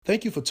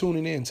Thank you for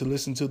tuning in to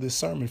listen to this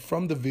sermon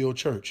from the Ville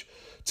Church.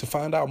 To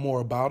find out more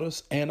about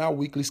us and our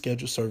weekly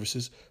scheduled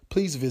services,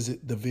 please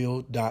visit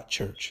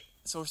theville.church.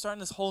 So we're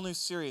starting this whole new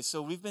series.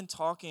 So we've been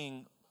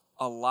talking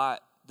a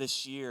lot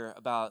this year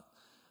about,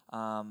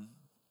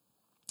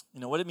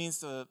 what it means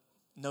to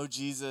know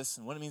Jesus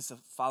and what it means to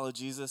follow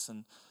Jesus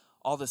and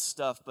all this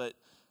stuff. But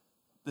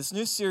this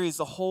new series,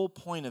 the whole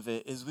point of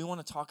it is we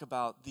want to talk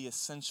about the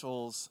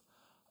essentials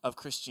of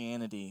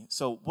Christianity.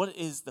 So what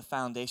is the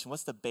foundation?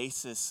 What's the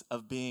basis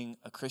of being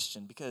a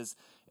Christian? Because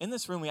in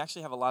this room, we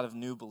actually have a lot of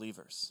new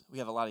believers. We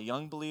have a lot of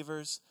young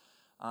believers.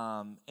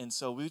 And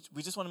so we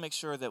just want to make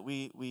sure that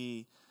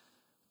we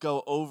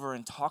go over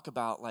and talk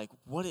about like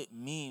what it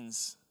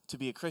means to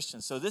be a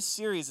Christian. So this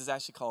series is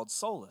actually called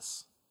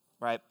Solus,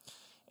 right?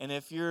 And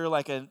if you're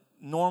like a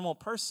normal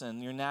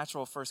person, your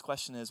natural first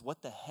question is,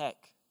 what the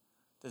heck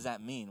does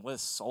that mean? What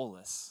is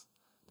solus?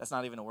 That's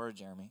not even a word,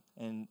 Jeremy.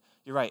 And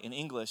you're right, in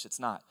English, it's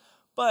not.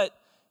 But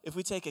if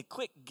we take a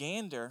quick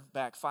gander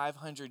back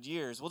 500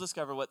 years, we'll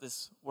discover what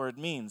this word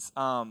means.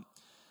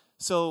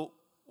 So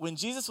when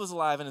Jesus was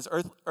alive in his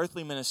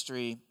earthly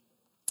ministry,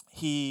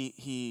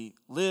 he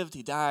lived,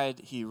 he died,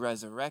 he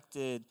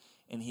resurrected,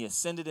 and he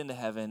ascended into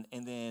heaven.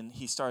 And then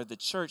he started the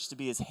church to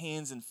be his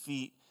hands and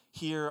feet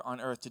here on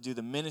earth to do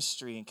the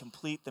ministry and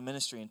complete the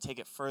ministry and take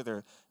it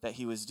further that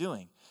he was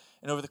doing.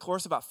 And over the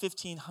course of about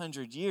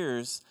 1,500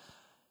 years,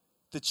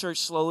 the church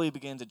slowly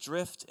began to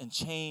drift and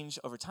change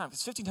over time.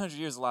 Because 1,500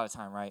 years is a lot of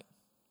time, right?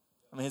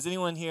 I mean, has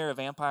anyone here a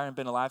vampire and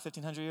been alive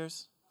 1,500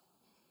 years?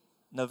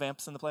 No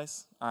vamps in the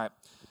place? All right.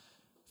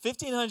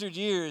 1,500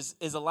 years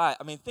is a lot.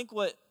 I mean, think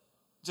what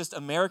just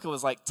America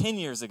was like 10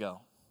 years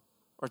ago,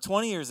 or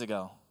 20 years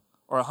ago,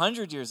 or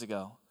 100 years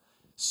ago.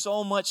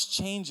 So much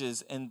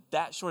changes in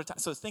that short time.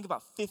 So think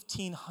about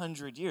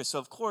 1,500 years. So,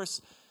 of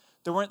course,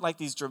 there weren't like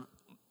these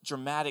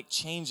dramatic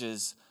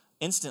changes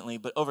instantly,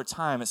 but over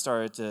time it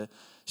started to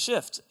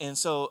shift. And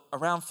so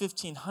around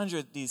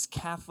 1,500, these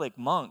Catholic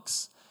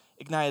monks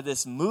ignited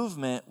this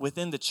movement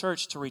within the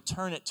church to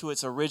return it to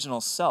its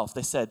original self.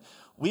 They said,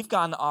 we've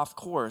gotten off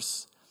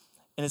course,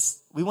 and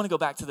we want to go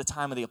back to the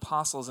time of the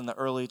apostles and the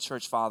early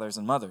church fathers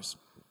and mothers.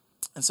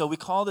 And so we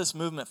call this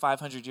movement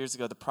 500 years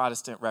ago the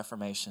Protestant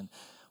Reformation.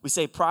 We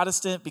say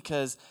Protestant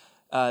because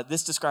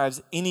this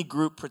describes any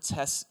group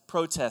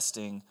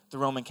protesting the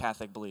Roman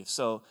Catholic belief.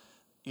 So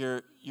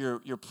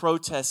you're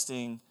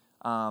protesting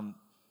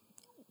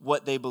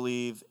what they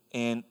believe,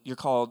 and you're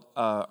called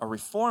a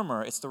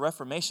reformer. It's the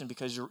Reformation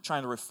because you're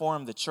trying to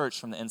reform the church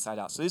from the inside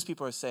out. So these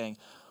people are saying,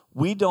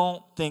 we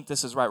don't think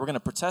this is right. We're going to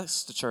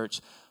protest the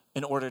church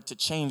in order to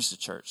change the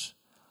church.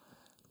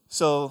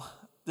 So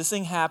this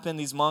thing happened.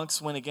 These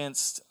monks went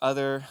against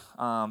other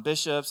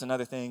bishops and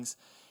other things,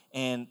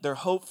 and their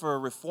hope for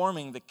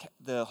reforming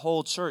the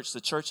whole church, the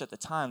church at the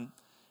time,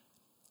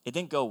 it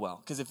didn't go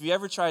well. Because if you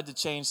ever tried to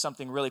change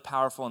something really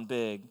powerful and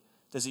big,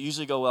 does it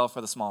usually go well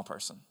for the small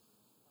person?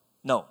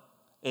 No.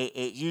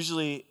 It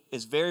usually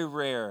is very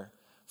rare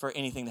for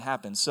anything to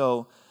happen.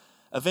 So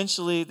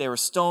eventually they were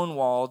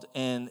stonewalled,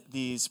 and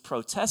these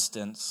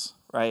Protestants,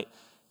 right,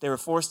 they were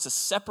forced to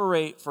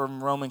separate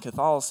from Roman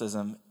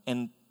Catholicism,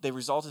 and they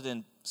resulted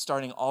in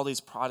starting all these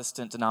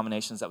Protestant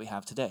denominations that we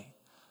have today.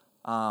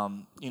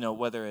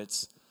 Whether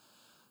it's,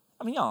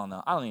 y'all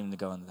know. I don't even need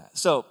to go into that.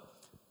 So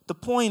the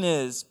point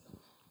is,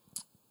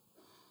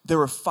 there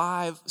were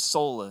 5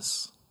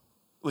 solas,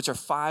 which are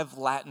 5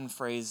 Latin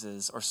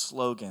phrases or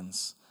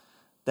slogans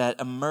that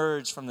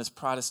emerged from this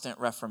Protestant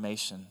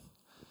Reformation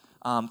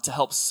to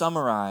help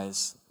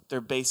summarize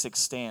their basic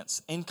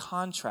stance in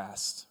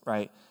contrast,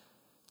 right,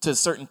 to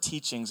certain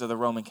teachings of the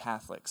Roman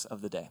Catholics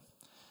of the day.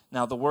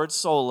 Now, the word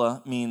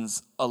sola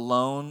means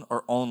alone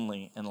or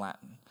only in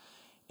Latin.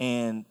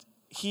 And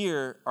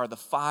here are the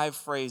 5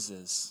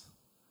 phrases,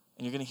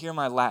 and you're going to hear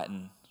my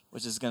Latin,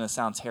 which is going to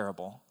sound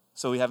terrible.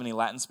 So we have any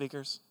Latin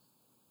speakers?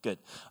 Good.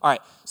 All right,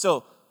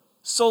 so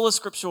sola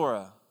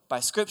scriptura, by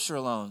scripture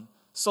alone.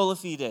 Sola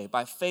fide,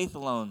 by faith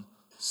alone.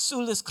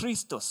 Solus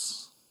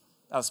Christus,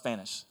 that was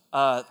Spanish.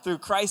 Through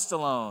Christ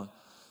alone.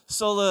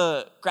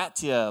 Sola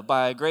gratia,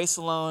 by grace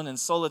alone. And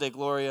sola de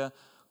gloria,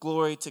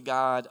 glory to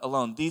God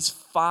alone. These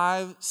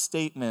 5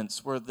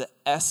 statements were the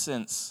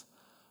essence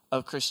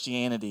of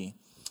Christianity.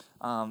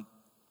 And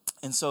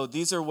so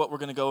these are what we're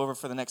going to go over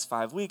for the next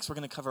 5 weeks. We're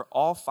going to cover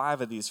all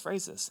 5 of these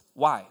phrases.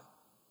 Why?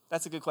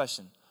 That's a good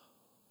question.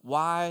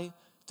 Why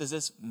does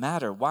this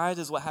matter? Why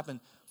does what happened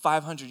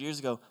 500 years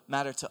ago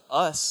matter to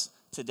us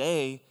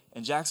today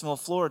in Jacksonville,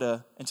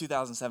 Florida in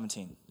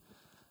 2017?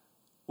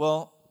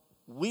 Well,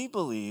 we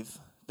believe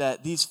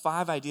that these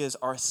 5 ideas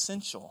are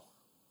essential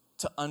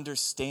to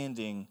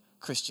understanding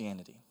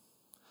Christianity.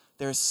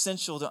 They're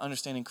essential to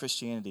understanding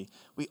Christianity.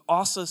 We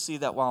also see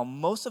that while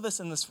most of us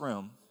in this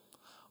room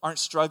aren't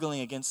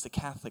struggling against the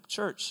Catholic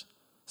Church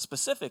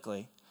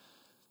specifically,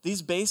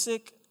 these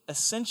basic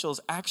essentials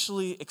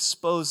actually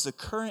expose the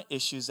current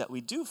issues that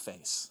we do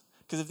face.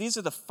 Because if these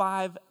are the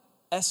 5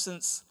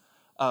 essence,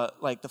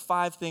 the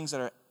 5 things that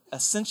are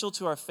essential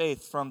to our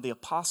faith from the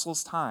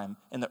apostles' time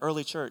in the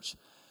early church,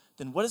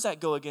 then what does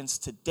that go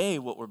against today,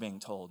 what we're being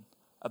told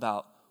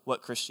about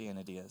what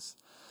Christianity is.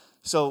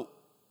 So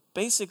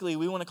basically,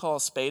 we want to call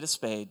a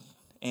spade,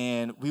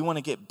 and we want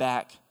to get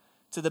back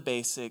to the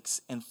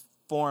basics and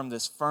form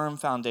this firm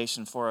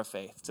foundation for our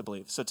faith to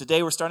believe. So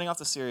today we're starting off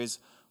the series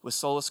with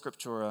Sola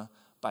Scriptura,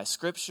 by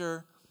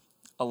Scripture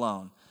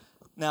alone.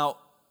 Now,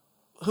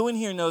 who in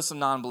here knows some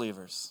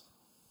non-believers?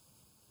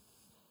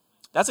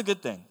 That's a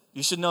good thing.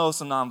 You should know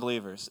some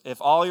non-believers.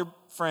 If all your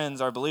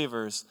friends are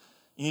believers,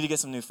 you need to get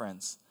some new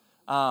friends.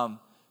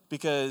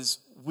 Because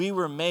we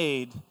were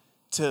made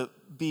to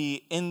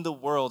be in the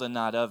world and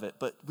not of it.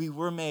 But we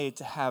were made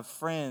to have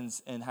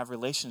friends and have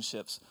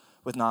relationships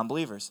with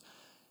non-believers.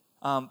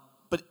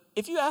 But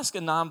if you ask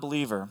a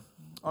non-believer,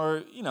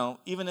 or,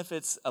 even if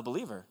it's a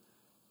believer,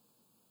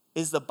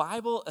 is the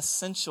Bible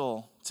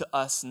essential to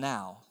us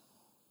now?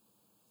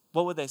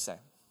 What would they say?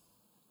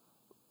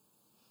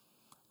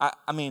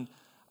 I mean,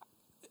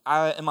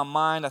 in my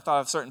mind, I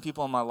thought of certain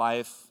people in my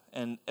life,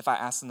 and if I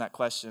asked them that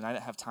question, I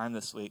didn't have time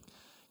this week,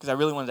 because I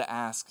really wanted to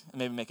ask and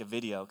maybe make a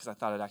video, because I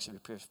thought it'd actually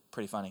be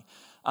pretty funny.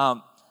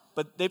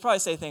 But they'd probably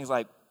say things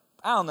like,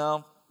 I don't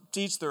know,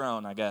 to each their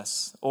own, I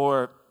guess.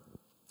 Or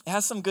it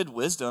has some good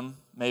wisdom,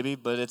 maybe,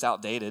 but it's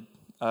outdated.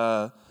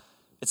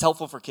 It's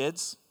helpful for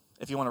kids,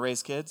 if you want to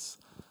raise kids.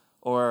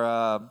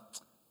 Or,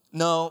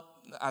 no,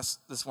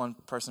 this one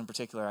person in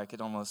particular, I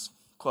could almost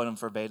quote him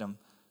verbatim.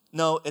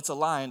 No, it's a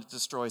lie and it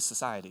destroys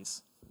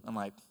societies. I'm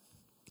like,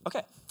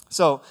 okay.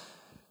 So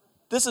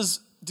this is,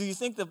 do you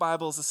think the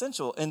Bible is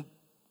essential?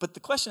 But the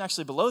question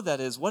actually below that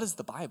is, what is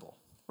the Bible,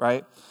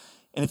 right?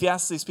 And if you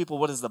ask these people,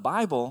 what is the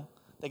Bible?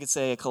 They could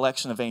say a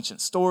collection of ancient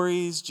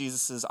stories,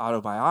 Jesus'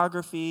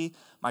 autobiography,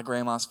 my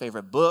grandma's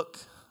favorite book,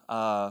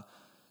 a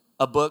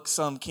book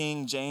some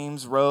King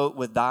James wrote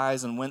with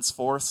dies and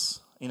whenceforths,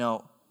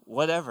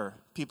 whatever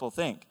people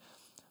think.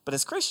 But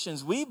as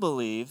Christians, we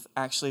believe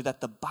actually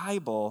that the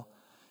Bible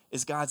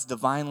is God's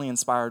divinely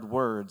inspired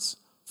words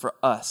for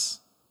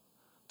us.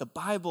 The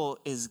Bible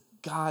is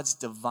God's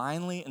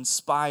divinely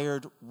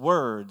inspired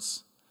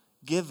words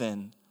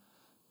given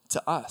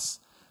to us.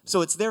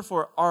 So it's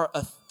therefore our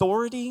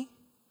authority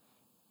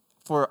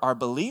for our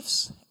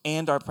beliefs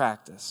and our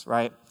practice,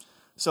 right?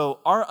 So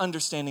our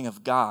understanding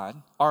of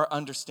God, our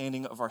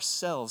understanding of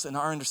ourselves, and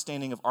our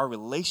understanding of our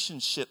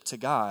relationship to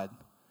God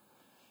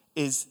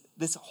is,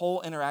 this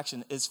whole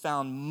interaction is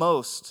found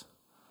most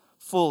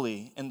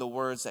fully in the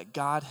words that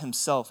God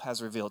himself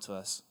has revealed to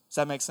us. Does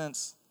that make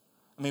sense?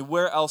 I mean,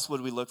 where else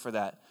would we look for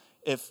that?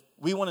 If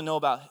we want to know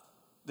about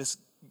this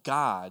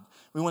God,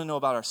 we want to know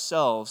about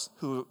ourselves,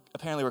 who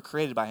apparently were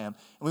created by him,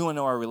 and we want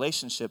to know our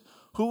relationship,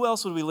 who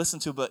else would we listen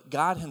to but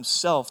God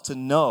himself to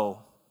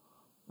know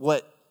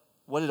what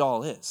it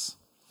all is?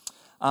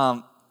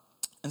 And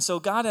so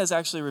God has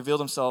actually revealed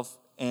himself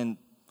in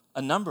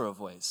a number of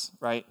ways,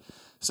 right?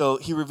 So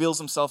he reveals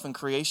himself in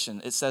creation.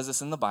 It says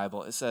this in the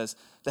Bible. It says,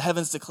 the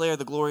heavens declare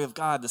the glory of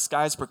God. The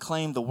skies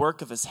proclaim the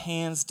work of his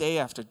hands. Day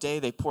after day,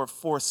 they pour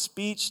forth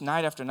speech.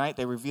 Night after night,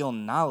 they reveal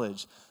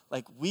knowledge.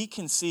 Like, we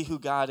can see who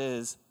God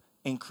is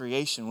in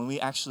creation when we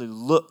actually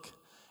look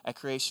at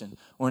creation.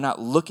 We're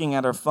not looking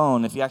at our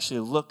phone. If you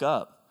actually look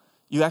up,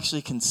 you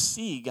actually can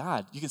see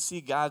God. You can see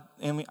God.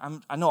 And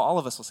I know all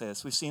of us will say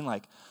this. We've seen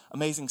like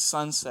amazing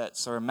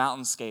sunsets or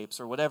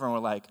mountainscapes or whatever, and we're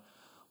like,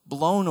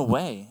 blown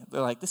away.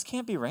 They're like, this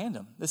can't be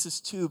random. This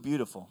is too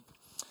beautiful.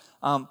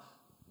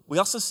 We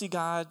also see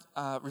God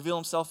reveal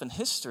himself in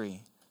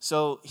history.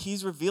 So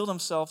he's revealed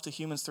himself to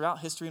humans throughout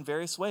history in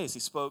various ways. He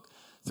spoke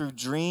through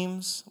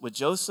dreams with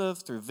Joseph,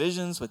 through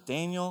visions with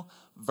Daniel,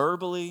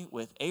 verbally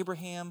with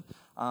Abraham,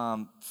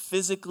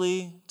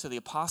 physically to the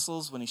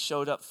apostles when he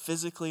showed up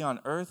physically on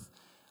earth,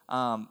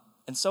 and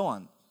so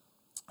on.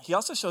 He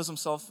also shows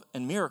himself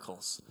in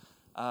miracles.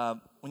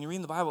 When you read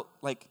in the Bible,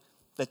 like,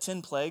 the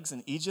 10 plagues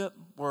in Egypt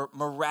were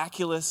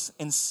miraculous,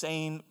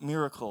 insane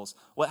miracles.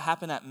 What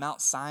happened at Mount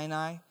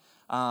Sinai,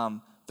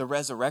 the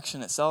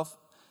resurrection itself,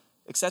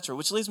 etc.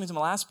 Which leads me to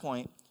my last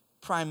point.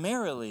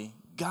 Primarily,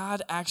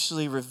 God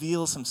actually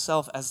reveals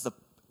himself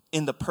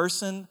in the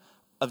person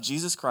of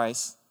Jesus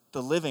Christ,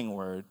 the living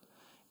word,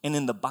 and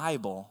in the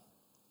Bible,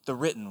 the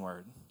written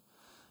word.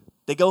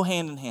 They go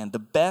hand in hand. The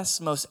best,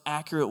 most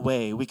accurate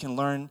way we can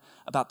learn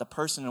about the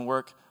person and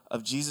work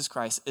of Jesus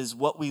Christ is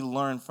what we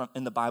learn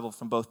in the Bible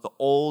from both the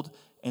Old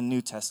and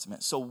New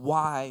Testament. So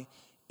why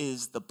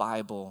is the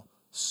Bible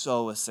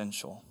so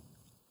essential?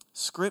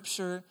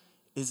 Scripture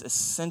is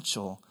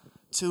essential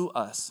to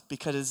us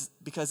because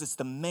it's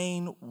the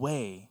main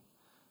way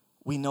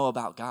we know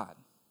about God.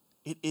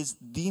 It is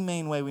the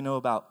main way we know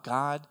about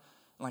God,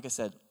 and like I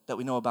said, that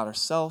we know about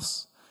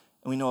ourselves,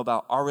 and we know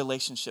about our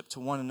relationship to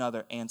one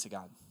another and to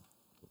God.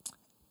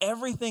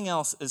 Everything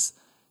else is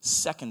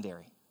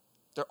secondary.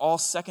 They're all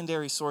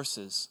secondary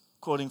sources,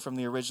 quoting from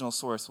the original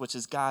source, which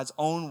is God's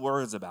own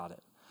words about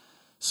it.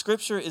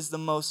 Scripture is the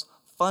most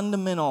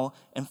fundamental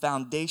and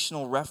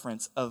foundational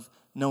reference of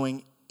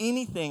knowing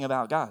anything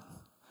about God.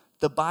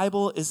 The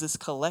Bible is this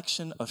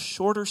collection of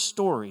shorter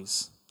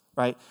stories,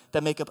 right,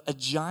 that make up a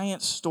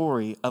giant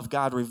story of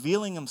God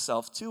revealing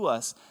himself to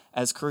us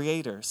as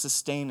creator,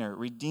 sustainer,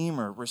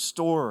 redeemer,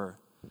 restorer,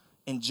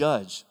 and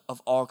judge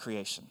of all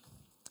creation.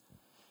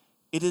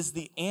 It is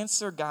the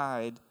answer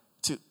guide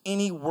to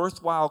any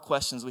worthwhile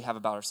questions we have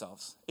about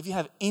ourselves. If you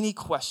have any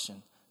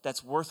question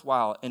that's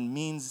worthwhile and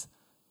means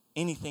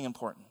anything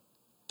important,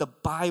 the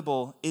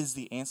Bible is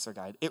the answer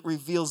guide. It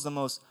reveals the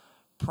most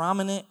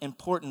prominent,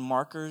 important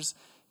markers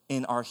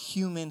in our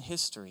human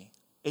history.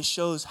 It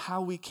shows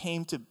how we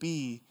came to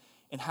be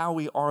and how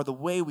we are the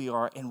way we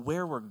are and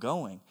where we're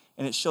going.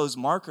 And it shows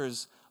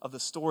markers of the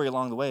story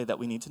along the way that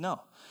we need to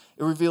know.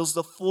 It reveals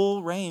the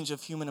full range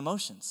of human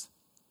emotions.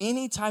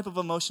 Any type of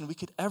emotion we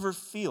could ever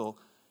feel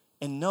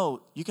and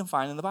know, you can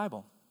find in the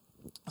Bible.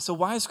 So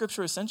why is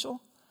Scripture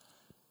essential?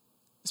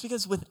 It's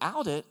because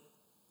without it,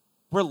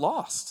 we're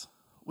lost.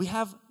 We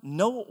have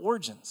no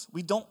origins.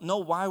 We don't know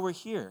why we're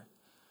here.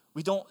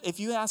 If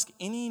you ask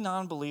any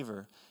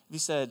non-believer, if you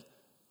said,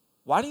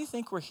 why do you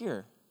think we're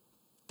here?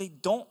 They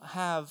don't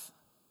have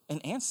an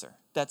answer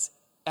that's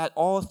at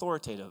all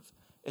authoritative.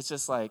 It's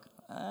just like,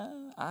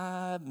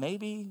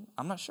 maybe,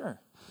 I'm not sure.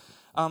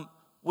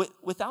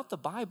 Without the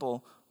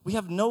Bible, we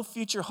have no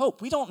future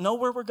hope. We don't know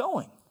where we're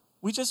going.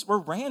 We're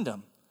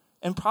random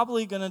and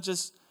probably going to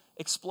just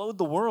explode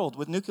the world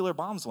with nuclear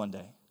bombs one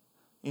day.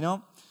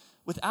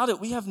 Without it,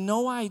 we have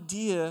no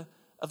idea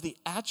of the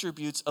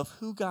attributes of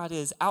who God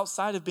is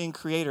outside of being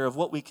creator of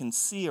what we can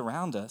see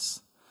around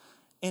us.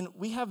 And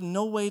we have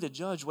no way to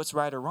judge what's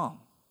right or wrong.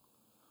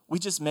 We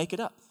just make it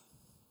up.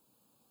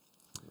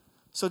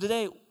 So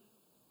today,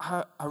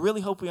 I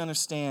really hope we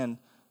understand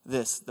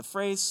this. The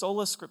phrase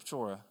sola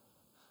scriptura,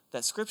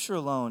 that Scripture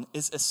alone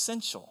is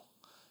essential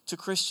to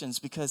Christians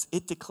because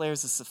it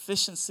declares the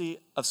sufficiency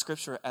of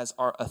Scripture as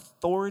our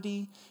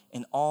authority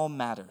in all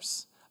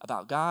matters.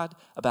 About God,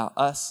 about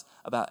us,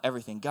 about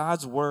everything.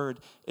 God's word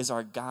is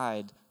our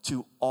guide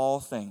to all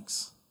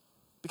things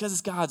because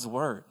it's God's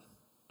word.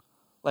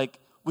 Like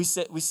we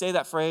say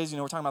that phrase,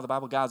 we're talking about the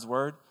Bible, God's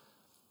word,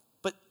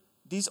 but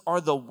these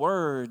are the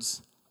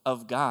words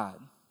of God.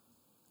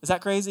 Is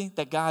that crazy?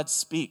 That God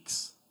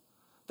speaks.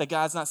 That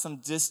God's not some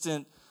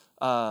distant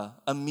giant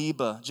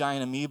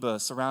amoeba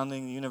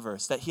surrounding the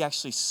universe. That he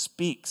actually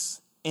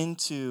speaks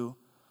into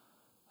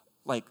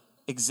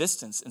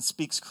existence and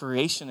speaks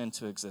creation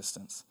into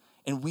existence.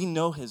 And we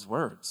know his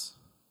words.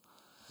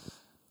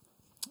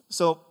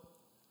 So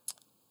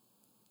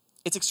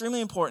it's extremely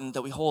important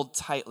that we hold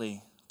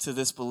tightly to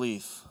this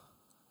belief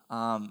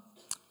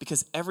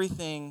because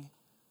everything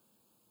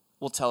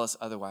will tell us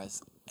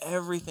otherwise.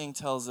 Everything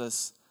tells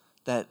us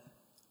that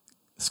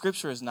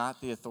Scripture is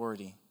not the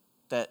authority,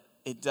 that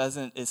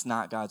it's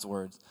not God's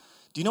words.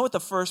 Do you know what the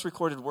first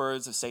recorded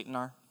words of Satan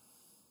are?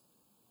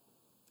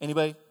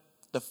 Anybody?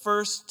 The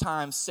first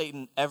time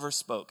Satan ever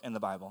spoke in the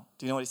Bible.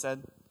 Do you know what he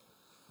said?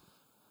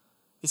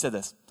 He said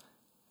this.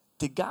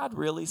 Did God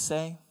really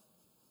say?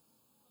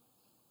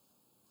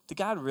 Did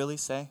God really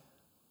say?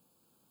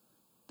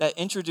 That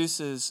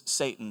introduces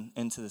Satan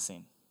into the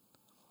scene.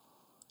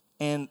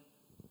 And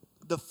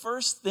the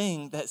first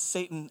thing that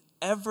Satan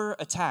ever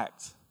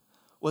attacked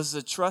was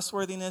the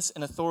trustworthiness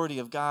and authority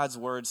of God's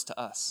words to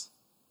us.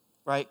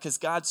 Right? Because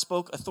God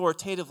spoke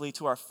authoritatively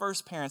to our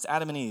first parents,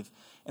 Adam and Eve,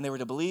 and they were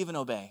to believe and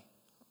obey.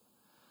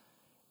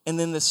 And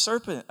then the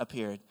serpent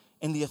appeared,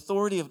 and the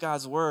authority of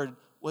God's word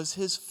was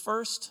his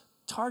first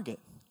target.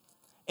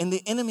 And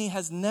the enemy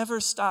has never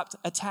stopped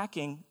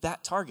attacking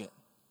that target.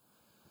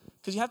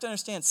 Because you have to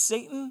understand,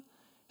 Satan,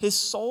 his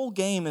sole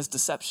game is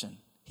deception.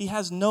 He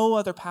has no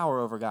other power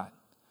over God.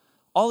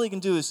 All he can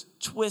do is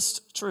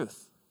twist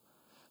truth.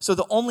 So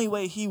the only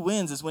way he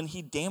wins is when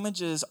he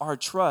damages our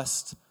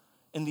trust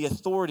in the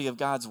authority of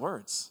God's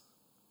words.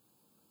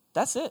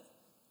 That's it.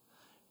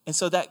 And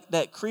so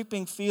that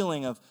creeping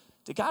feeling of,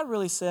 did God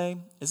really say?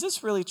 Is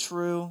this really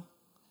true?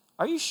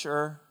 Are you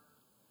sure?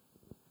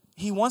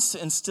 He wants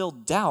to instill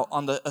doubt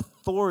on the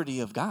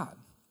authority of God.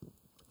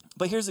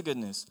 But here's the good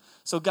news.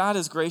 So God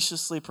has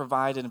graciously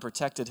provided and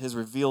protected his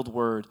revealed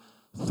word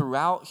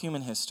throughout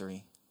human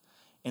history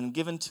and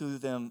given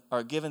them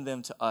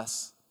to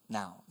us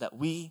now, that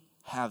we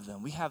have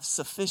them. We have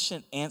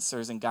sufficient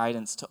answers and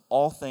guidance to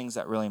all things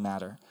that really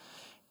matter.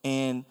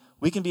 And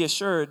we can be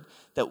assured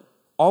that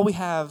all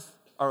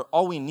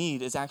we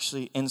need is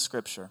actually in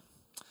Scripture.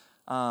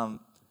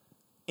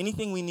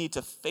 Anything we need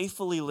to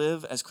faithfully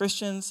live as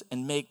Christians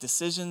and make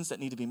decisions that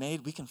need to be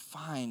made, we can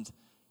find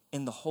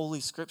in the Holy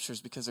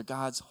Scriptures because they're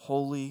God's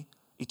holy,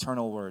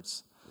 eternal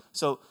words.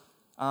 So,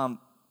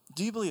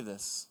 do you believe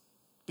this?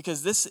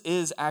 Because this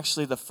is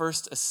actually the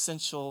first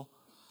essential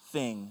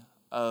thing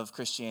of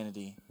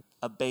Christianity,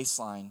 a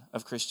baseline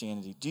of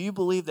Christianity. Do you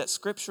believe that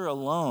Scripture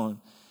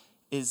alone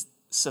is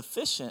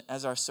sufficient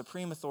as our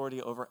supreme authority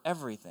over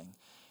everything?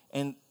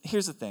 And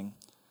here's the thing.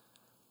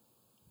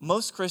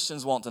 Most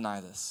Christians won't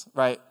deny this,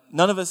 right?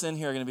 None of us in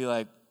here are going to be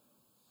like,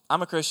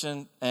 I'm a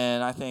Christian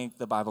and I think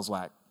the Bible's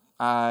whack.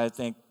 I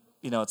think,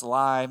 it's a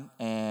lie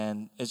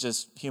and it's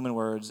just human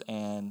words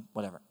and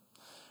whatever.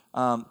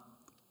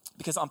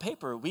 Because on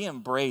paper, we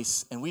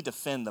embrace and we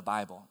defend the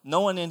Bible.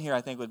 No one in here,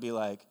 I think, would be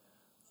like,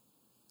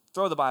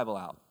 throw the Bible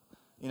out,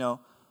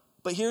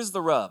 But here's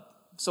the rub.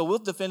 So we'll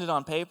defend it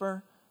on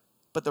paper,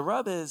 but the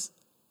rub is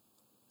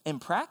In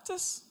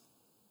practice,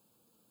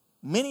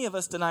 many of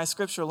us deny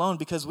Scripture alone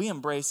because we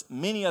embrace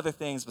many other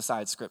things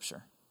besides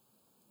Scripture.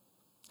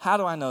 How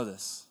do I know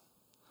this?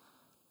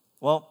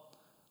 Well,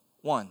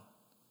 one,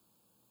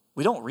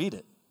 we don't read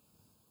it.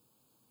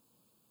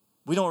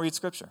 We don't read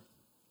Scripture.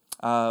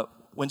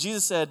 When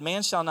Jesus said,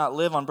 man shall not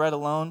live on bread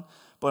alone,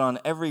 but on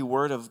every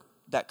word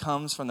that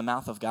comes from the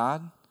mouth of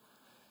God,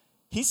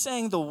 he's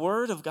saying the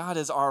word of God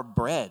is our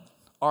bread,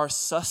 our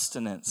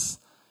sustenance,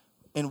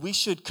 and we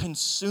should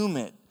consume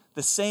it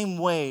the same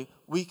way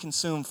we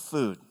consume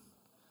food.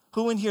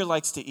 Who in here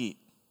likes to eat?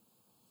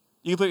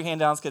 You can put your hand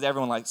down because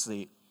everyone likes to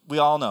eat. We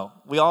all know.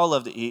 We all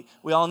love to eat.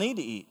 We all need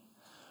to eat.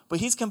 But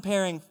he's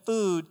comparing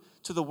food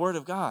to the word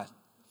of God.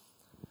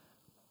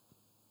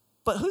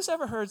 But who's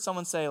ever heard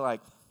someone say like,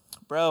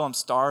 bro, I'm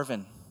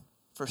starving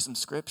for some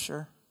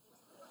Scripture?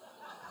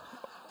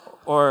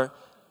 Or,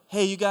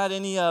 hey, you got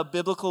any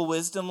biblical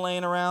wisdom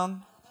laying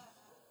around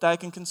that I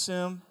can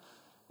consume?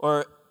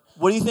 Or,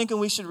 what are you thinking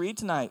we should read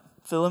tonight?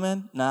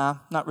 Philemon? Nah,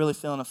 not really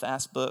feeling a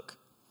fast book.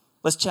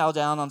 Let's chow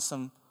down on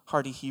some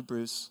hearty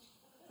Hebrews.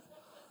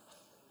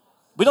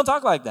 We don't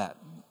talk like that,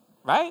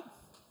 right?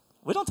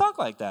 We don't talk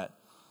like that.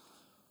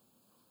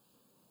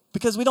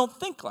 Because we don't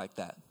think like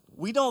that.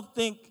 We don't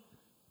think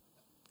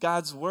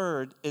God's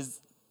word is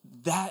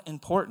that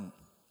important.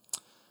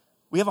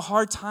 We have a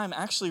hard time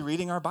actually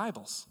reading our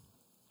Bibles.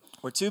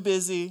 We're too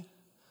busy.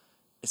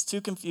 It's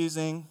too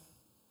confusing.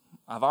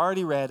 I've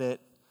already read it,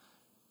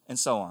 and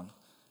so on.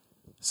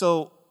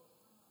 So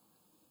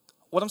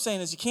what I'm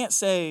saying is you can't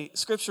say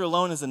Scripture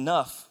alone is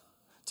enough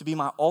to be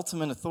my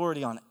ultimate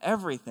authority on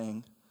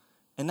everything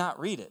and not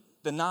read it.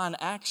 The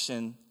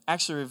non-action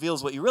actually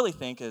reveals what you really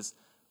think is,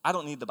 I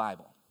don't need the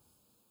Bible.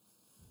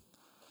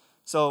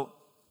 So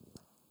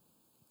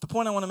the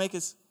point I want to make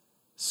is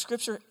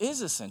Scripture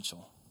is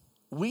essential.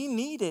 We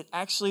need it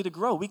actually to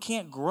grow. We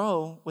can't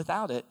grow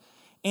without it.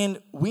 And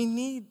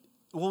we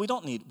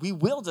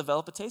will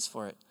develop a taste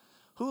for it.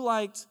 Who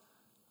liked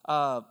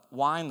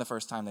wine the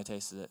first time they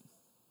tasted it?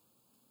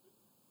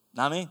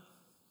 Not me.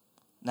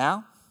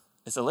 Now,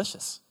 it's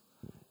delicious.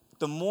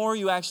 The more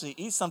you actually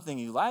eat something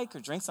you like or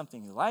drink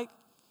something you like,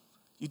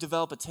 you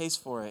develop a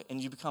taste for it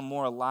and you become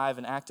more alive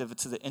and active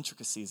to the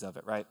intricacies of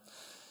it, right?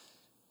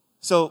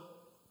 So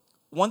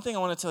one thing I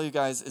want to tell you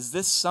guys is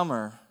this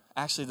summer,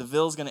 actually, the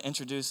Ville is going to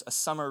introduce a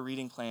summer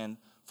reading plan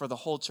for the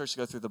whole church to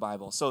go through the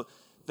Bible. So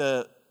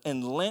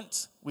in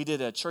Lent, we did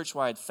a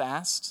church-wide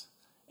fast,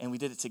 and we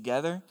did it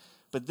together.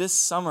 But this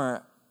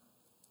summer,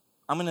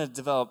 I'm going to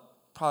develop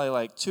probably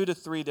like 2 to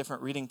 3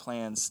 different reading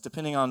plans,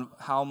 depending on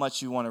how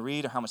much you want to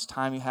read or how much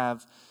time you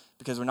have,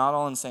 because we're not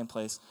all in the same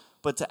place.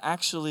 But to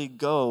actually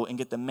go and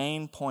get the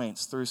main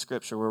points through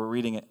Scripture, where we're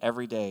reading it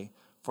every day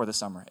for the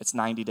summer. It's a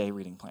 90-day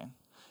reading plan.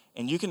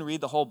 And you can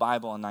read the whole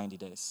Bible in 90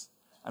 days.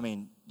 I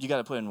mean, you got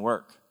to put in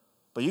work,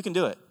 but you can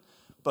do it.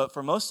 But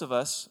for most of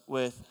us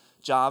with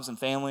jobs and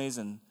families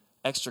and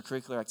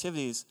extracurricular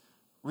activities,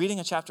 reading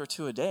a chapter or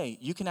 2 a day,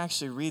 you can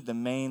actually read the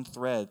main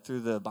thread through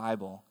the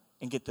Bible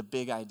and get the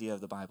big idea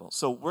of the Bible.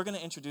 So we're going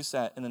to introduce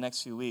that in the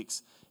next few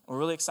weeks. We're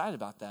really excited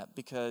about that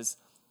because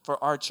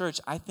for our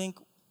church, I think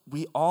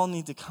we all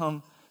need to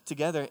come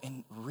together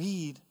and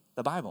read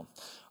the Bible.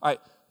 All right,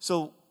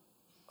 so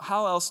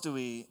how else do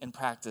we, in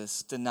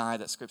practice, deny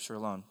that Scripture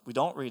alone? We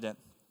don't read it.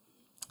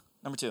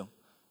 Number 2,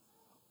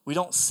 we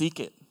don't seek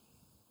it.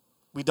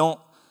 We don't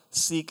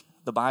seek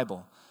the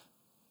Bible.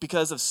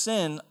 Because of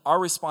sin, our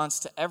response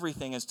to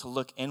everything is to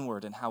look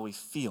inward and how we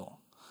feel.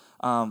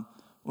 When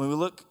we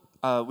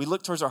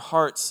look towards our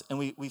hearts and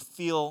we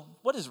feel,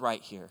 what is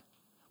right here?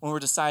 When we're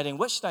deciding,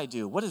 what should I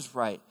do? What is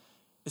right?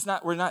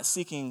 We're not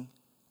seeking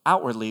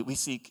outwardly, we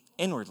seek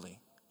inwardly.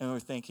 And we're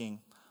thinking,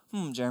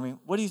 Jeremy,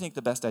 what do you think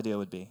the best idea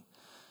would be?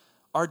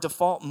 Our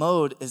default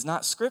mode is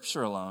not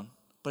Scripture alone,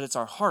 but it's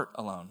our heart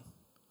alone.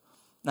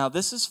 Now,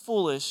 this is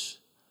foolish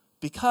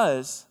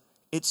because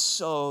it's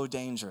so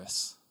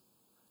dangerous.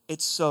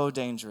 It's so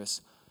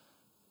dangerous.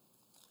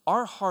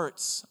 Our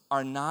hearts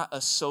are not a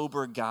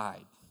sober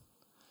guide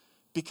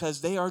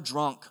because they are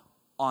drunk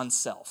on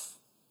self.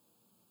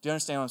 Do you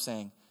understand what I'm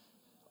saying?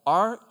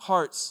 Our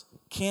hearts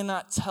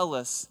cannot tell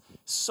us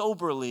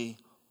soberly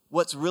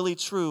what's really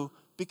true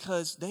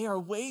because they are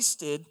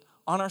wasted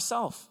on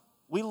ourselves.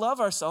 We love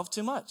ourselves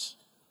too much.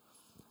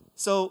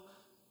 So,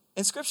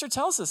 and Scripture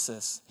tells us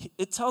this.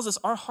 It tells us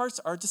our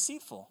hearts are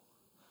deceitful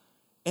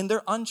and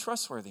they're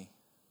untrustworthy.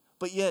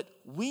 But yet,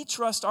 we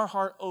trust our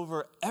heart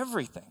over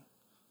everything.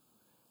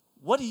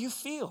 What do you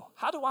feel?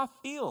 How do I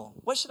feel?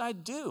 What should I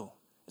do?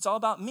 It's all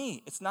about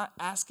me. It's not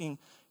asking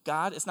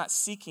God. It's not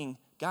seeking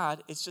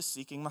God. It's just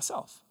seeking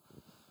myself.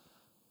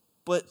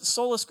 But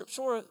Sola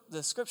Scriptura,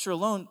 the Scripture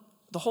alone,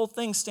 the whole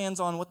thing stands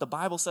on what the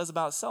Bible says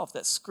about itself,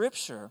 that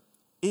Scripture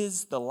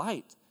is the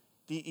light,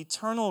 the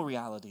eternal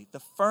reality, the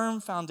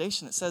firm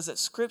foundation. It says that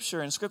Scripture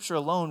and Scripture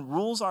alone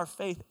rules our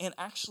faith and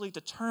actually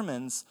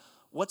determines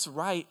what's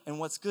right and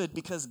what's good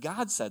because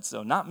God said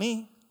so, not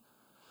me.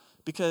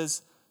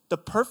 Because the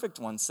perfect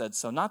one said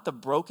so, not the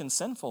broken,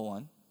 sinful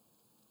one.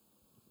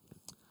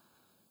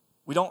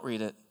 We don't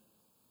read it.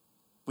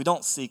 We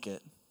don't seek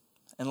it.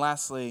 And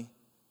lastly,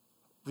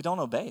 we don't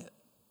obey it.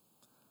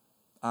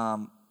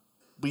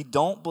 We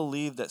don't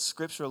believe that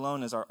Scripture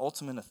alone is our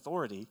ultimate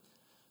authority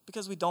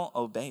because we don't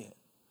obey it.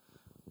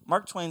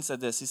 Mark Twain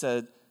said this. He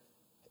said,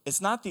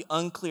 "It's not the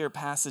unclear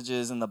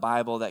passages in the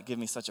Bible that give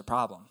me such a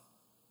problem.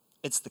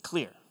 It's the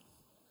clear."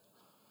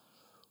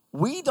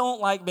 We don't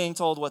like being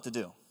told what to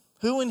do.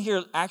 Who in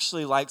here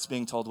actually likes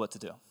being told what to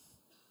do?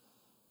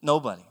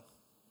 Nobody,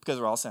 because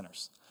we're all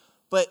sinners.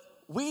 But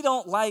we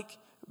don't like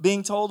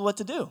being told what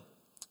to do.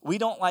 We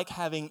don't like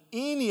having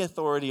any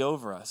authority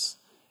over us.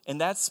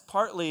 And that's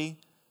partly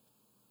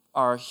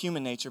our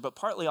human nature, but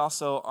partly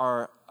also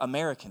our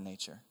American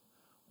nature.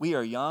 We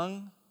are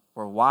young,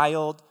 we're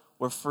wild,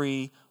 we're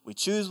free, we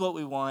choose what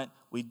we want,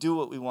 we do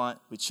what we want,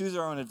 we choose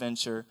our own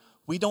adventure.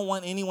 We don't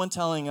want anyone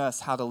telling us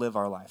how to live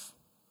our life,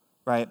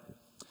 right?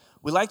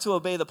 We like to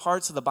obey the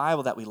parts of the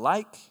Bible that we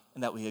like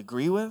and that we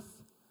agree with,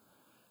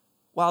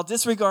 while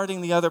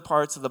disregarding the other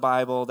parts of the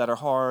Bible that are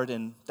hard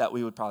and that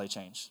we would probably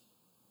change.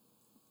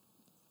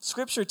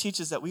 Scripture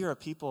teaches that we are a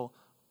people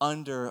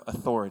under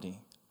authority.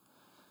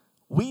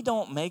 We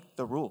don't make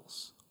the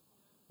rules.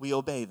 We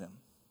obey them.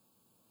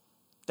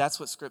 That's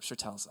what Scripture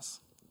tells us.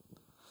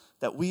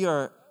 That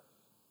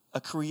a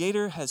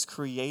Creator has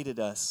created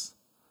us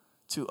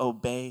to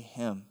obey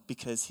Him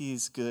because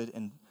He's good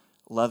and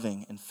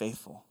loving and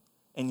faithful.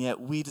 And yet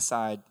we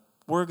decide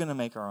we're going to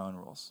make our own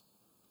rules.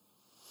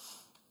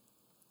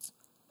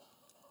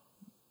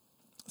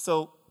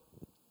 So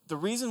the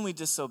reason we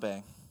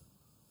disobey,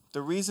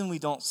 the reason we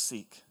don't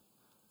seek,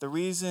 the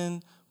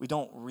reason we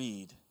don't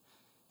read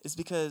is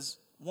because,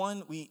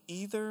 one, we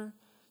either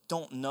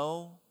don't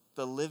know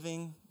the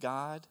living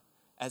God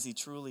as He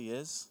truly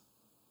is,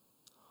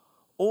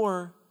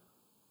 or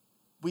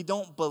we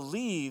don't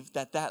believe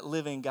that that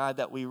living God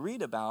that we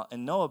read about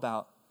and know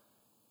about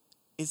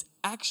is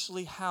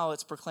actually how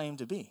it's proclaimed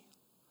to be.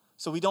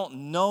 So we don't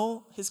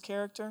know His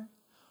character,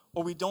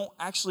 or we don't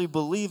actually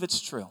believe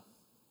it's true.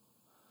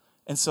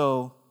 And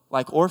so,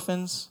 like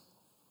orphans,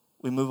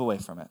 we move away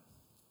from it.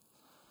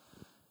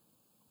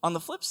 On the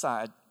flip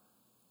side,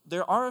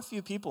 there are a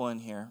few people in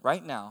here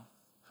right now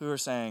who are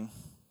saying,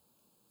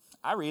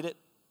 I read it,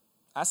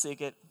 I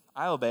seek it,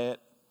 I obey it.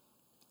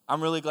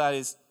 I'm really glad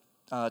he's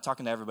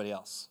talking to everybody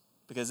else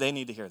because they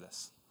need to hear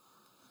this.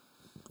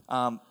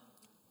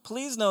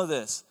 Please know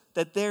this,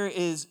 that there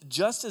is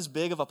just as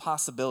big of a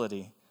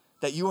possibility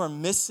that you are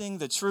missing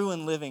the true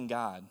and living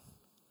God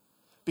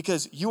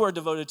because you are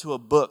devoted to a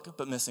book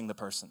but missing the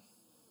person.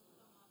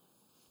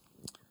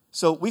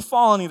 So we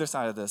fall on either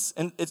side of this,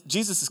 and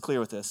Jesus is clear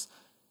with this.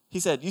 He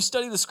said, you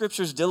study the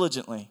Scriptures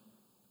diligently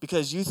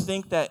because you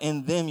think that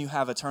in them you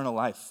have eternal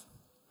life.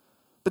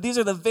 But these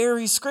are the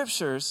very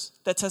Scriptures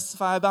that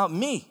testify about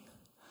me,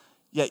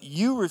 yet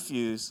you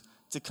refuse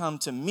to come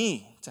to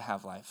me to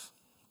have life.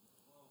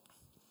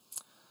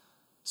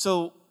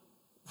 So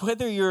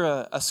whether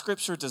you're a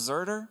Scripture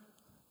deserter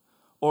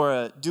or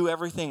a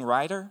do-everything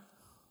writer,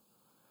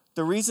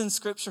 the reason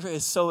Scripture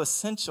is so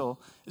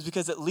essential is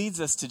because it leads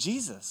us to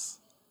Jesus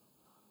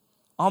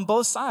on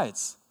both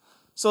sides.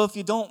 So if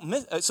you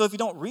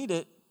don't read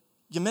it,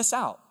 you miss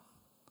out.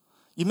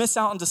 You miss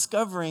out on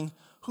discovering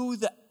who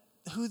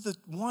the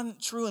one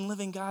true and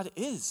living God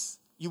is.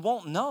 You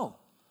won't know,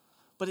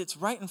 but it's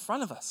right in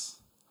front of us.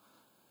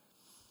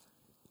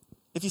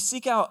 If you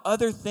seek out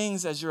other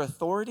things as your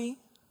authority,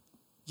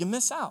 you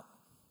miss out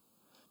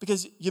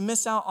because you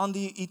miss out on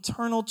the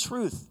eternal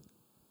truth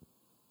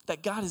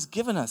that God has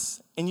given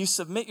us, and you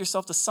submit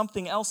yourself to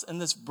something else in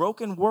this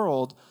broken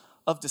world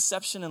of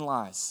deception and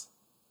lies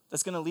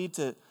that's going to lead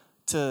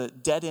to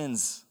dead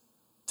ends,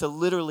 to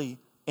literally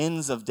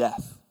ends of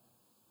death.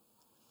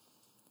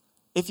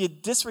 If you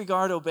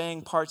disregard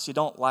obeying parts you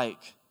don't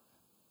like,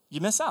 you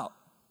miss out.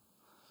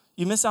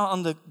 You miss out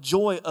on the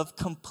joy of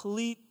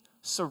complete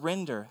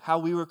surrender, how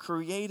we were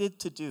created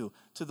to do,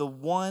 to the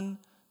one,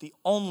 the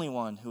only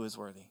one who is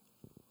worthy.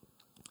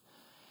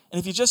 And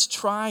if you just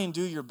try and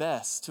do your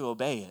best to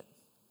obey it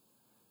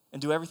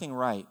and do everything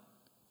right,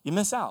 you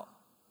miss out.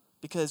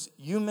 Because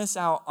you miss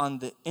out on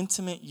the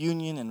intimate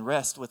union and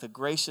rest with a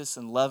gracious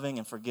and loving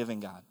and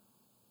forgiving God.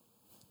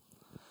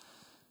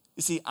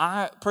 You see,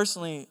 I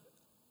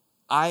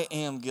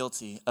am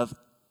guilty of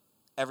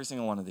every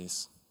single one of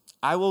these.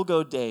 I will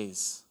go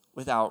days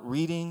without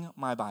reading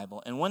my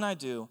Bible. And when I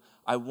do,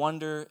 I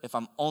wonder if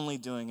I'm only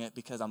doing it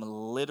because I'm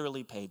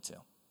literally paid to.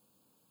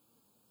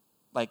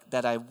 Like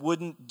that I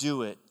wouldn't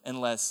do it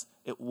unless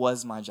it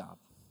was my job.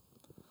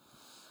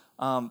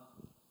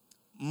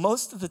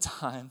 Most of the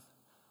time,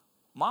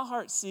 my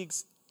heart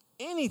seeks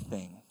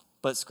anything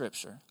but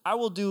Scripture. I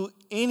will do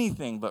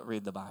anything but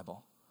read the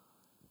Bible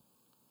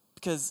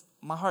because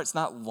my heart's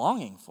not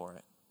longing for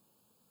it.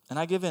 And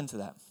I give in to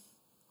that.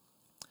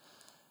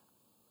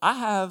 I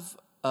have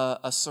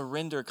a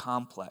surrender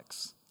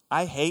complex.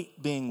 I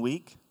hate being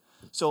weak,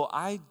 so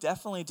I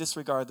definitely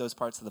disregard those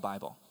parts of the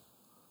Bible.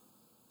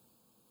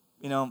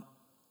 You know,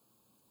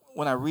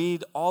 when I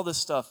read all this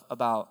stuff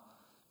about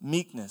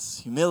meekness,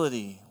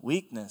 humility,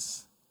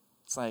 weakness,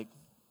 it's like,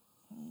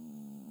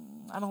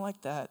 I don't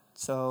like that,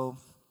 so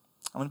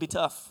I'm going to be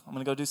tough. I'm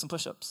going to go do some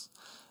push-ups.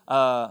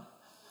 But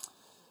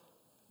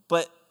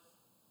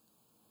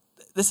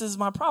this is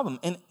my problem.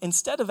 And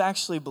instead of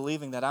actually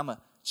believing that I'm a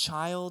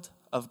child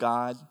of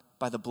God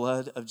by the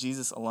blood of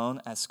Jesus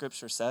alone, as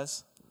Scripture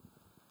says,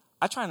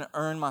 I try to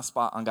earn my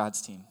spot on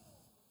God's team.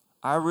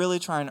 I really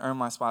try and earn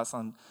my spots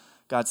on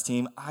God's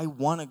team. I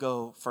want to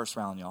go first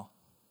round, y'all.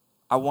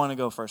 I want to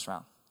go first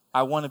round.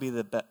 I want to be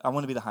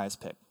the highest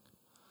pick.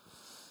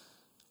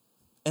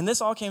 And this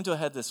all came to a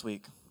head this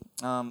week.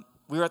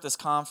 We were at this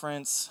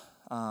conference,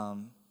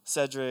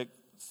 Cedric,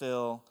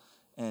 Phil,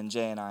 and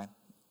Jay and I.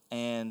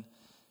 And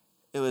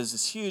it was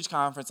this huge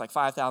conference, like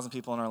 5,000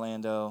 people in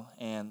Orlando.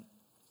 And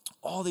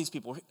all these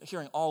people, we're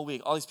hearing all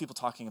week, all these people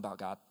talking about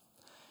God.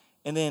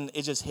 And then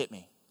it just hit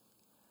me.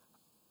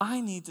 I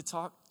need to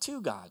talk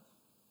to God.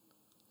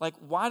 Like,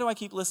 why do I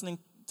keep listening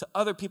to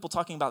other people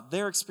talking about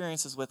their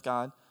experiences with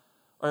God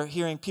or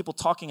hearing people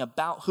talking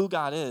about who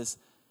God is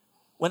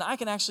when I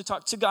can actually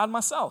talk to God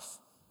myself?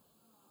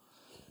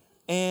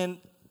 And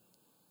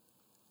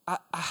I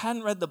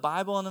hadn't read the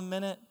Bible in a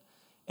minute,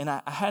 and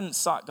I hadn't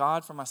sought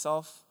God for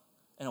myself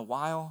in a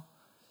while.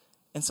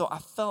 And so I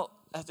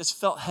just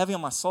felt heavy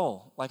on my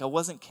soul, like I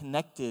wasn't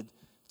connected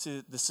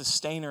to the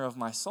sustainer of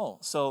my soul.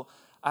 So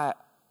I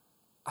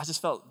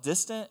just felt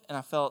distant, and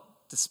I felt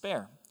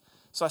despair.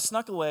 So I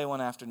snuck away one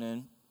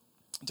afternoon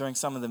during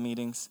some of the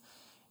meetings,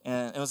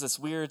 and it was this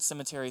weird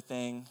cemetery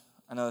thing.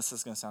 I know this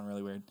is going to sound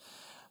really weird.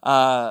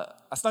 I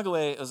snuck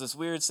away. It was this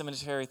weird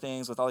cemetery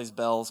things with all these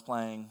bells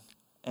playing,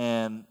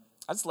 and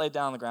I just laid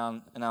down on the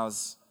ground, and I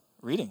was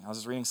reading. I was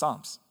just reading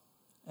Psalms,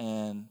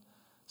 and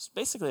it's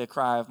basically a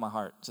cry of my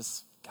heart,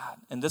 just God.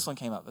 And this one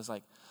came up. It was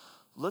like,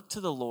 look to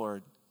the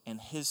Lord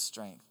and his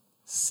strength.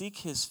 Seek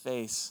his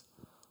face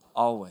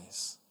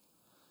always.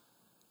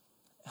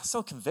 I'm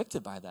so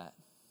convicted by that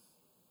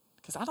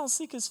because I don't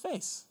seek his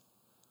face.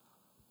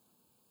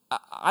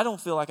 I don't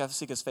feel like I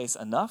seek his face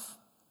enough,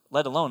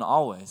 let alone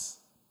always.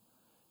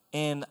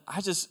 And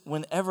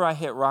whenever I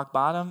hit rock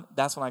bottom,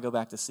 that's when I go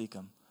back to seek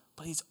him.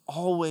 But he's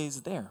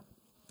always there.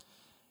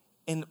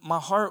 And my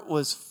heart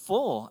was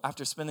full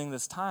after spending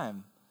this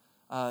time.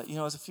 It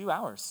was a few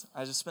hours.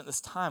 I just spent this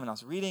time, and I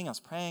was reading, I was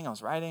praying, I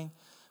was writing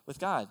with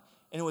God.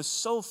 And it was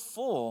so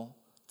full,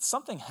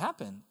 something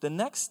happened. The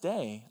next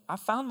day, I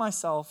found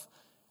myself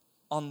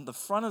on the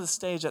front of the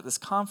stage at this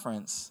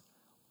conference,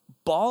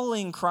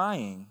 bawling,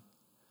 crying,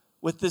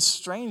 with this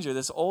stranger,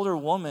 this older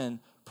woman,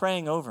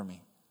 praying over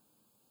me.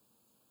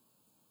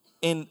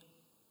 And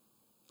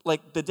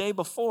like the day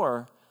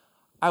before,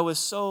 I was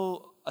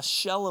so a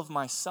shell of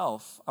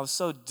myself. I was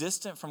so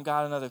distant from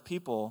God and other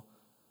people.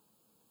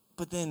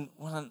 But then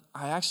when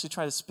I actually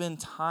try to spend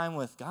time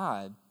with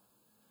God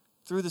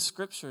through the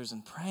scriptures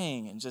and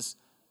praying and just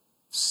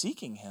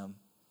seeking him,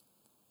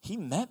 he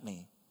met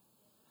me.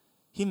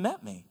 He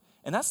met me.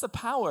 And that's the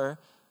power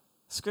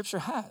Scripture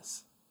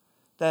has.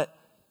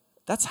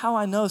 That's how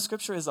I know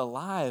Scripture is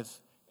alive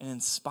and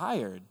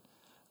inspired.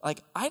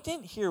 Like, I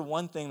didn't hear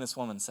one thing this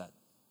woman said.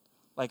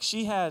 Like,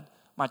 she had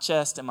my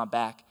chest and my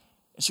back,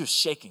 and she was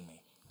shaking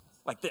me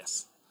like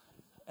this.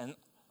 And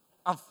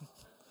I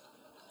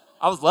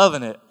was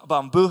loving it, but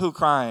I'm boohoo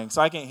crying,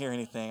 so I can't hear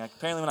anything.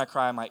 Apparently when I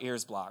cry, my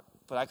ears block,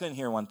 but I couldn't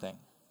hear one thing.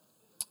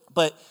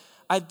 But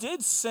I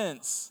did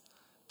sense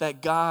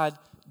that God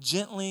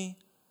gently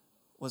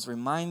was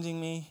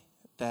reminding me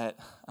that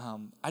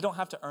I don't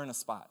have to earn a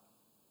spot.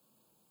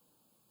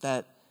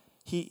 That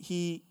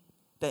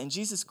that in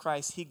Jesus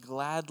Christ, he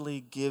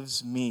gladly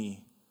gives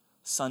me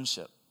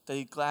sonship. That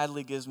he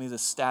gladly gives me the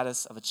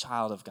status of a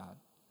child of God.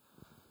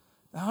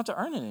 I don't have to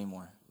earn it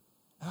anymore.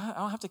 I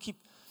don't have to keep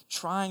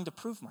trying to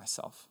prove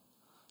myself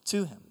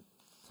to him.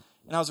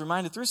 And I was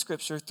reminded through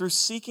Scripture, through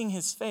seeking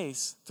his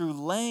face, through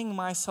laying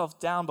myself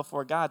down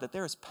before God, that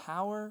there is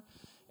power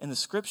in the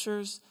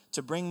Scriptures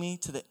to bring me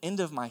to the end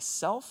of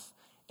myself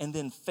and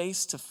then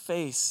face to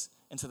face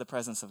into the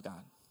presence of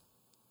God.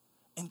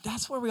 And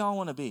that's where we all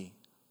want to be.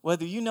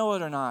 Whether you know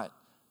it or not,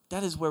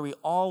 that is where we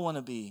all want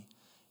to be.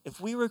 If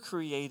we were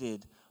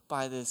created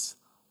by this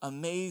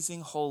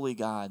amazing, holy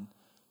God,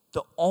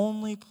 the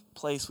only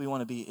place we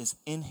want to be is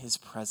in his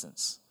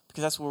presence,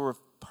 because that's where we're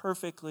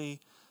perfectly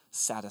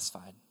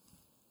satisfied.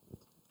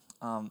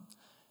 I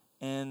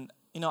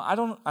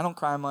don't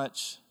cry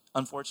much,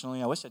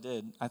 unfortunately. I wish I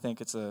did. I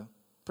think it's a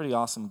pretty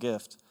awesome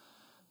gift,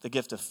 the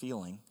gift of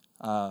feeling.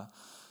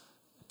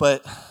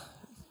 But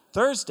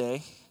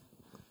Thursday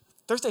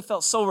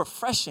felt so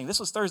refreshing. This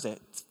was Thursday.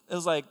 It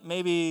was like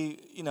maybe,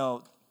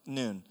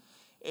 noon.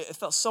 It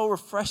felt so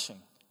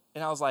refreshing.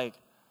 And I was like,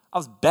 I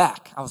was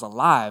back. I was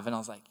alive. And I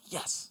was like,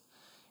 yes.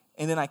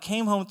 And then I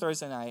came home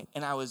Thursday night,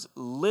 and I was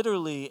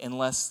literally in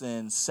less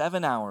than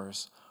 7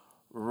 hours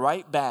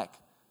right back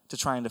to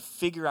trying to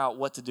figure out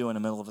what to do in the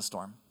middle of a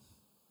storm.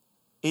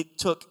 It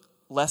took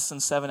less than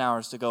 7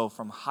 hours to go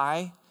from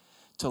high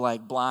to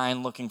like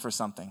blind looking for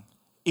something,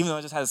 even though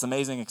I just had this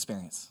amazing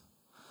experience.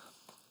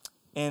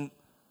 And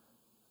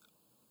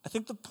I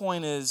think the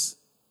point is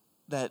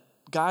that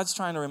God's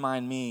trying to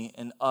remind me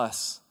and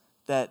us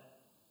that,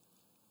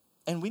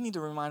 and we need to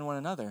remind one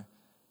another,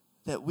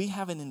 that we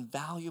have an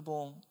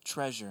invaluable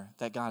treasure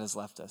that God has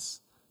left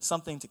us.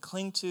 Something to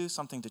cling to,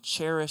 something to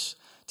cherish,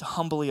 to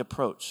humbly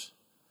approach.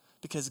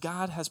 Because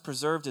God has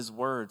preserved his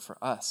word for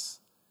us.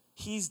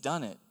 He's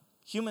done it.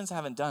 Humans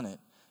haven't done it.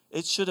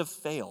 It should have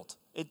failed.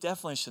 It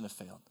definitely should have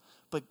failed.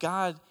 But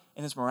God,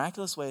 in his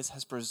miraculous ways,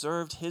 has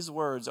preserved his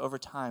words over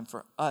time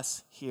for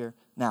us here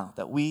now,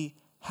 that we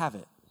have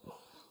it.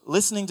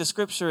 Listening to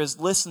Scripture is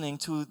listening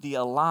to the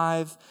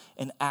alive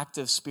and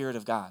active Spirit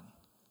of God.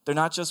 They're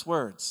not just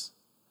words.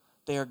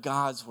 They are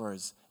God's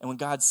words. And when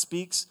God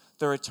speaks,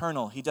 they're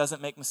eternal. He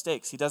doesn't make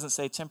mistakes. He doesn't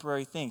say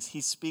temporary things.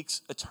 He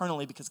speaks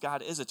eternally because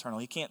God is eternal.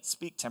 He can't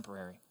speak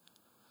temporary.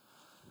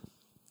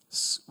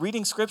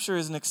 Reading Scripture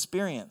is an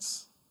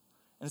experience.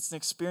 And it's an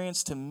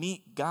experience to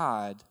meet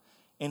God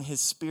in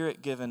his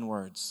Spirit-given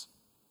words.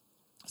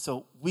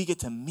 So we get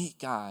to meet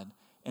God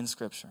in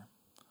Scripture.